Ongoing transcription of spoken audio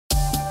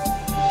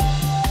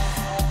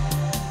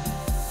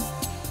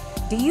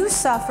Do you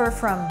suffer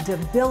from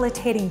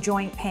debilitating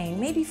joint pain,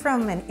 maybe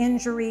from an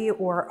injury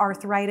or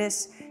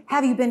arthritis?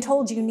 Have you been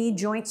told you need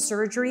joint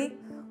surgery?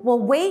 Well,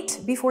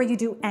 wait before you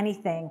do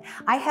anything.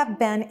 I have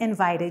been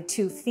invited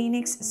to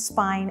Phoenix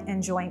Spine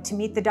and Joint to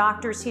meet the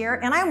doctors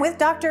here, and I'm with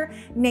Dr.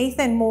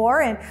 Nathan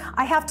Moore, and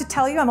I have to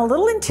tell you, I'm a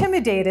little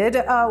intimidated.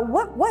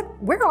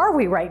 Where are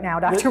we right now,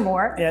 Dr.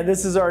 Moore? Yeah,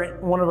 this is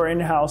one of our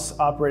in-house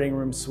operating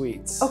room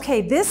suites.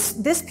 Okay,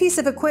 this piece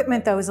of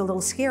equipment, though, is a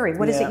little scary.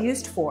 What is it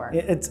used for?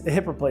 It's a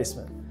hip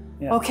replacement.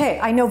 Yeah. Okay,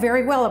 I know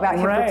very well about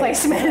hip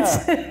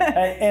replacements.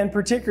 Yeah. And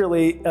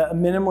particularly a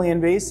minimally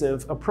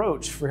invasive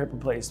approach for hip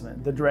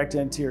replacement, the direct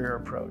anterior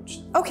approach.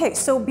 Okay,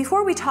 so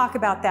before we talk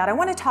about that, I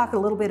want to talk a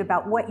little bit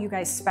about what you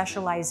guys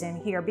specialize in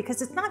here,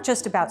 because it's not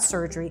just about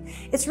surgery,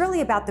 it's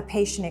really about the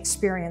patient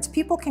experience.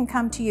 People can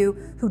come to you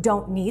who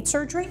don't need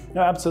surgery?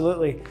 No,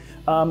 absolutely.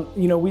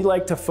 You know, we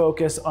like to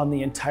focus on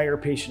the entire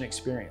patient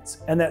experience,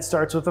 and that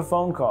starts with a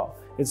phone call.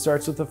 It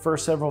starts with the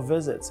first several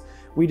visits.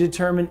 We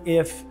determine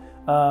if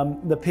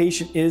the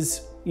patient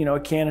is, a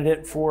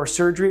candidate for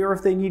surgery or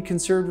if they need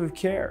conservative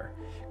care.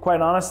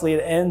 Quite honestly, it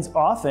ends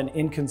often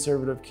in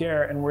conservative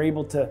care, and we're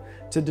able to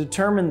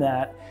determine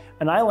that.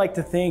 And I like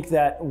to think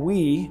that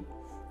we,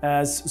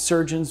 as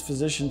surgeons,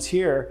 physicians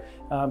here,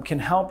 can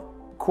help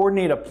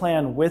coordinate a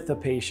plan with the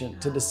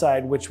patient to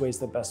decide which way is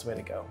the best way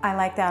to go. I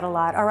like that a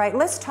lot. All right,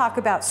 let's talk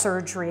about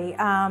surgery.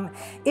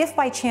 If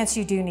by chance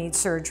you do need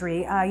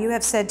surgery, you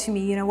have said to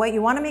me, you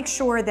want to make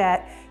sure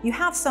that you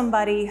have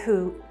somebody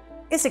who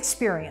is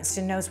experienced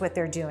and knows what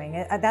they're doing.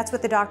 That's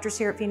what the doctors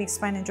here at Phoenix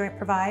Spine and Joint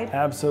provide?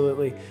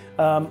 Absolutely.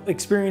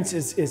 Experience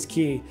is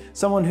key.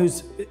 Someone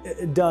who's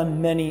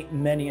done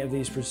many of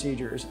these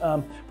procedures,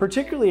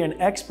 particularly an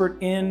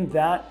expert in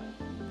that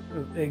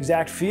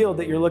exact field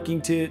that you're looking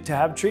to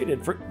have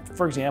treated.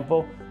 For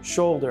example,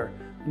 shoulder,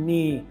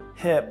 knee,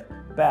 hip,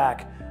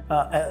 back.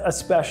 A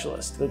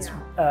specialist that's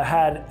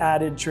had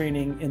added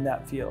training in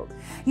that field.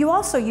 You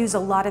also use a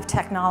lot of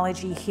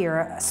technology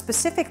here,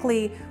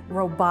 specifically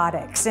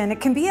robotics, and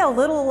it can be a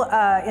little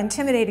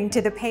intimidating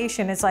to the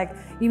patient. It's like,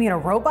 you mean a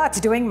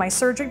robot's doing my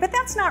surgery? But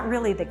that's not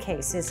really the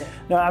case, is it?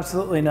 No,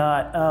 absolutely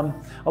not.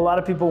 A lot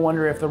of people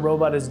wonder if the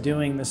robot is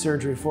doing the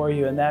surgery for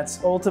you, and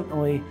that's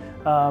ultimately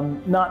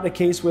not the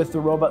case with the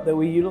robot that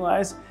we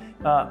utilize.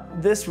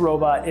 This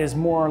robot is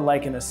more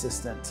like an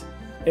assistant.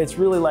 It's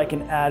really like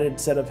an added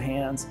set of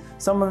hands,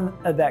 someone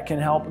that can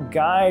help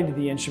guide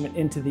the instrument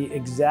into the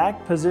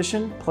exact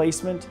position,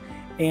 placement,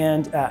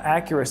 and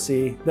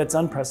accuracy that's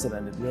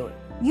unprecedented, really.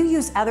 You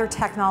use other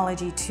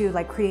technology too,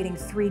 like creating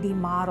 3D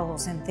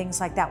models and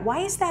things like that. Why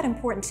is that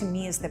important to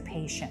me as the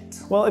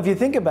patient? Well, if you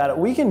think about it,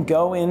 we can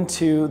go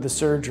into the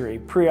surgery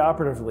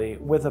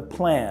preoperatively with a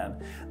plan.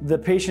 The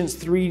patient's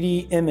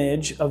 3D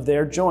image of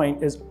their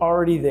joint is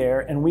already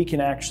there, and we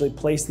can actually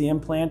place the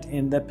implant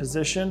in that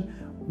position,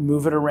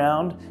 move it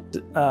around,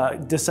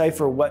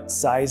 decipher what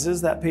sizes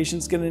that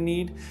patient's going to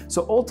need.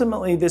 So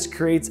ultimately, this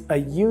creates a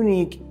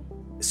unique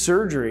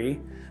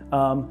surgery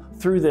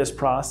through this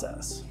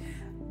process.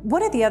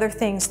 One of the other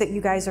things that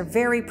you guys are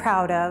very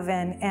proud of,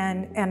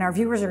 and our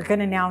viewers are going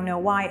to now know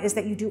why, is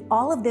that you do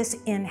all of this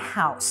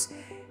in-house.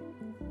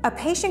 A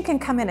patient can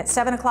come in at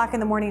 7 o'clock in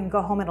the morning and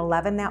go home at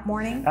 11 that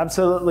morning?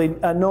 Absolutely.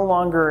 No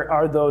longer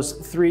are those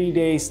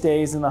 3-day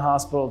stays in the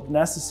hospital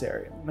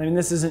necessary. I mean,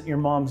 this isn't your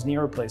mom's knee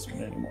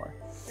replacement anymore.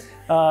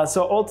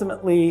 So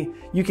ultimately,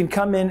 you can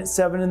come in at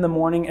 7 in the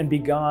morning and be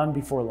gone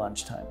before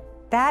lunchtime.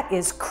 That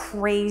is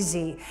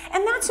crazy.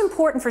 And that's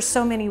important for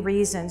so many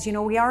reasons.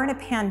 We are in a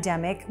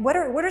pandemic. What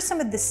are some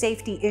of the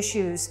safety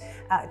issues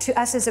to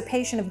us as a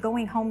patient of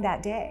going home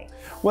that day?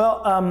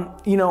 Well,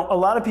 a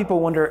lot of people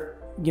wonder,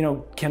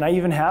 can I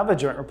even have a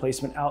joint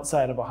replacement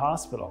outside of a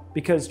hospital?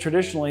 Because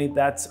traditionally,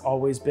 that's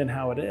always been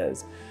how it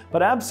is.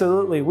 But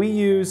absolutely, we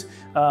use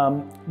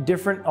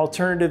different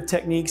alternative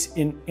techniques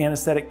in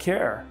anesthetic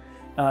care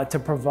to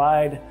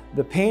provide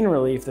the pain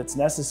relief that's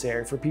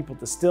necessary for people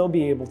to still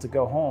be able to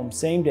go home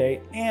same day.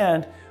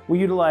 And we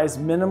utilize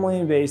minimally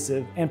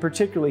invasive and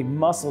particularly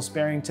muscle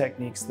sparing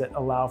techniques that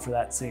allow for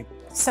that same.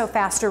 So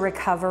faster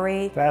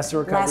recovery, less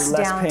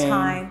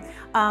downtime.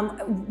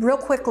 Real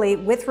quickly,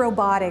 with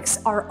robotics,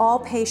 are all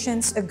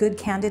patients a good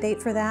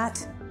candidate for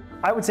that?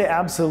 I would say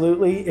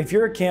absolutely. If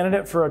you're a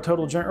candidate for a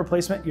total joint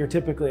replacement, you're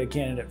typically a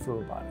candidate for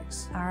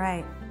robotics. All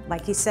right.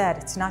 Like you said,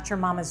 it's not your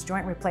mama's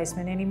joint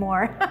replacement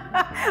anymore.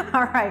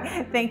 All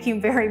right. Thank you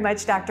very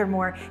much, Dr.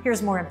 Moore.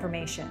 Here's more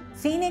information.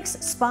 Phoenix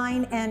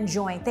Spine and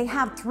Joint. They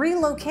have 3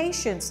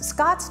 locations: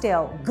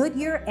 Scottsdale,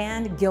 Goodyear,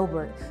 and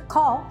Gilbert.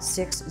 Call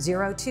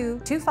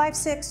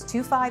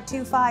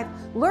 602-256-2525.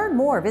 Learn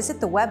more. Visit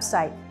the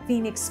website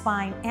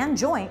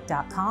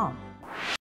phoenixspineandjoint.com.